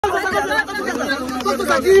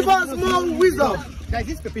Give us more wisdom. Guys,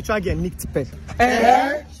 this perpetual girl nicked Pep.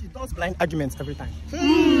 She does blind arguments every time.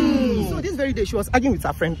 So this very day, she was arguing with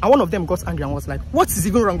her friend, and one of them got angry and was like, what is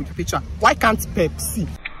even wrong with the picture? Why can't Pep see?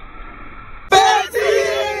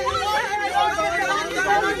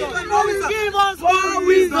 Give us more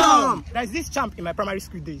wisdom. There's this champ in my primary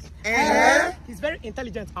school days. He's very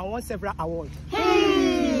intelligent and won several awards.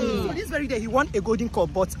 So this very day, he won a golden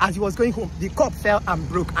cup, but as he was going home, the cup fell and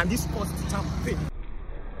broke, and this caused the champ pain.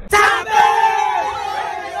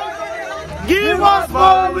 Give us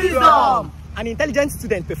more wisdom. An intelligent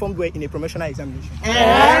student performed well in a promotional examination.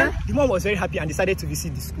 The mom was very happy and decided to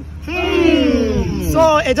visit the school.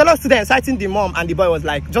 So a jealous student citing the mom, and the boy was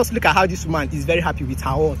like, just look at how this woman is very happy with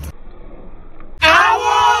her award.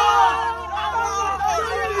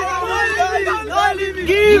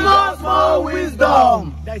 Give us more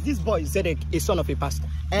wisdom. There is this boy, Zedek, a son of a pastor.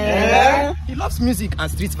 He loves music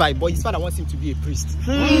and street vibe, but his father wants him to be a priest.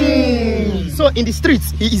 So in the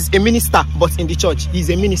streets, he is a minister, but in the church, he is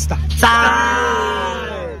a minister.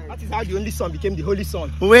 That is how the only son became the holy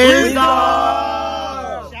son. Wisdom.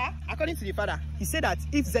 According to the father, he said that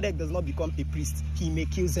if Zedek does not become a priest, he may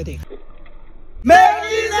kill Zedek. Make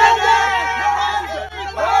it Zedek.